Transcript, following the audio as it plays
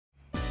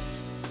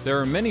There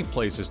are many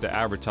places to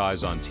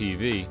advertise on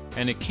TV,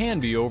 and it can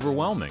be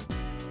overwhelming.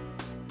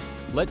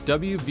 Let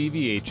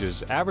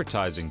WVVH's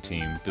advertising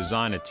team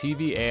design a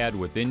TV ad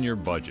within your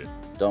budget.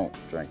 Don't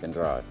drink and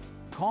drive.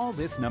 Call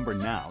this number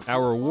now.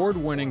 Our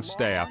award-winning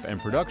staff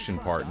and production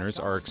partners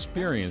are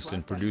experienced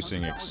in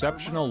producing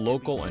exceptional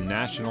local and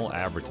national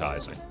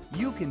advertising.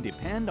 You can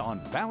depend on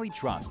Valley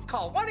Trust.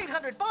 Call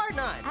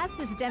 1-800-FIRE-9. As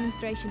this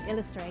demonstration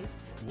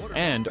illustrates,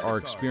 And are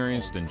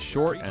experienced in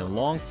short and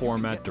long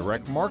format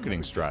direct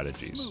marketing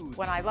strategies.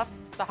 When I left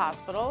the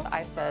hospital,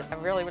 I said, I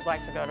really would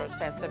like to go to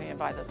San Simeon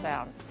by the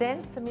Sound.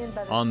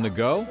 On the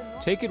go,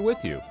 take it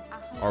with you.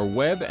 Our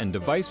web and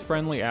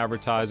device-friendly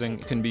advertising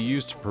can be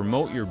used to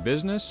promote your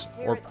business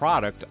or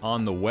product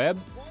on the web,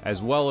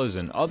 as well as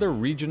in other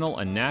regional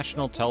and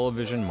national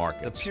television The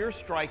markets. Pure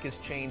Strike has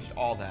changed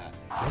all that.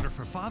 Order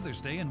for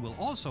Father's Day and will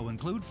also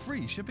include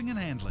free shipping and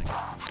handling.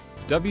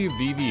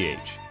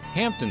 WVVH,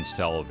 Hamptons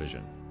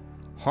Television.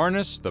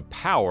 Harness the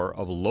power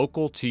of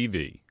local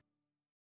TV.